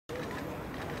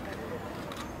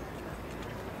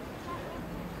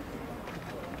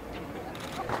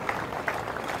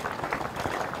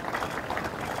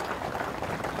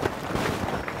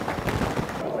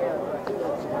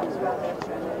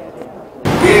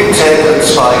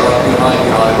great spike behind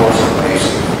the eye was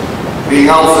amazing. Being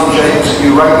Alf and James in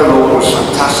New Wrangler Road was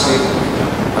fantastic,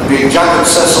 and being Jack and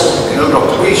Cecil in Old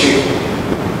Dr. Beeching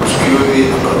was purely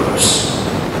a bonus.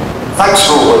 Thanks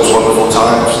for all those wonderful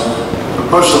times, but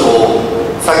most of all,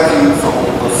 thank you for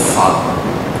all the fun.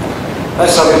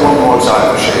 Let's have it one more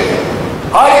time for Shane.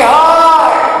 Hi,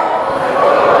 hi!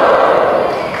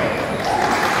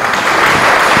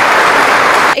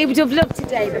 He would have loved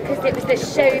today because it was the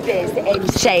showbiz in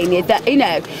Shane that, you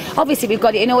know, obviously we've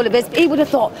got it in all of us. He would have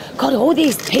thought, God, all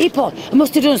these people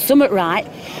must have done something right.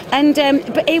 And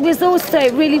but he was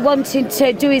also really wanting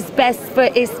to do his best for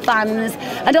his fans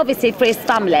and obviously for his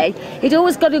family. He'd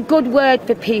always got a good word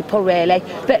for people, really.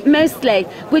 But mostly,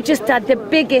 we just had the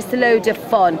biggest load of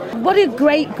fun. What a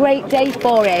great, great day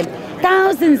for him.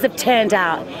 Thousands have turned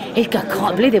out. I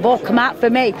can't believe they've all come out for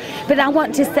me. But I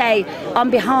want to say, on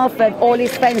behalf of all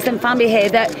his friends and family here,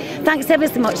 that thanks ever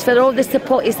so much for all the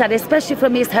support he's had, especially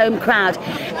from his home crowd.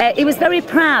 He was very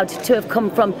proud to have come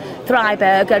from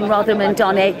Thryberg and Rotherham and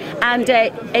Donny, and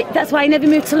that's why he never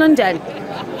moved to London.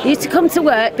 He used to come to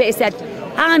work, but he said,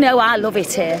 I know I love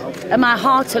it here, and my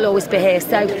heart will always be here.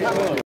 So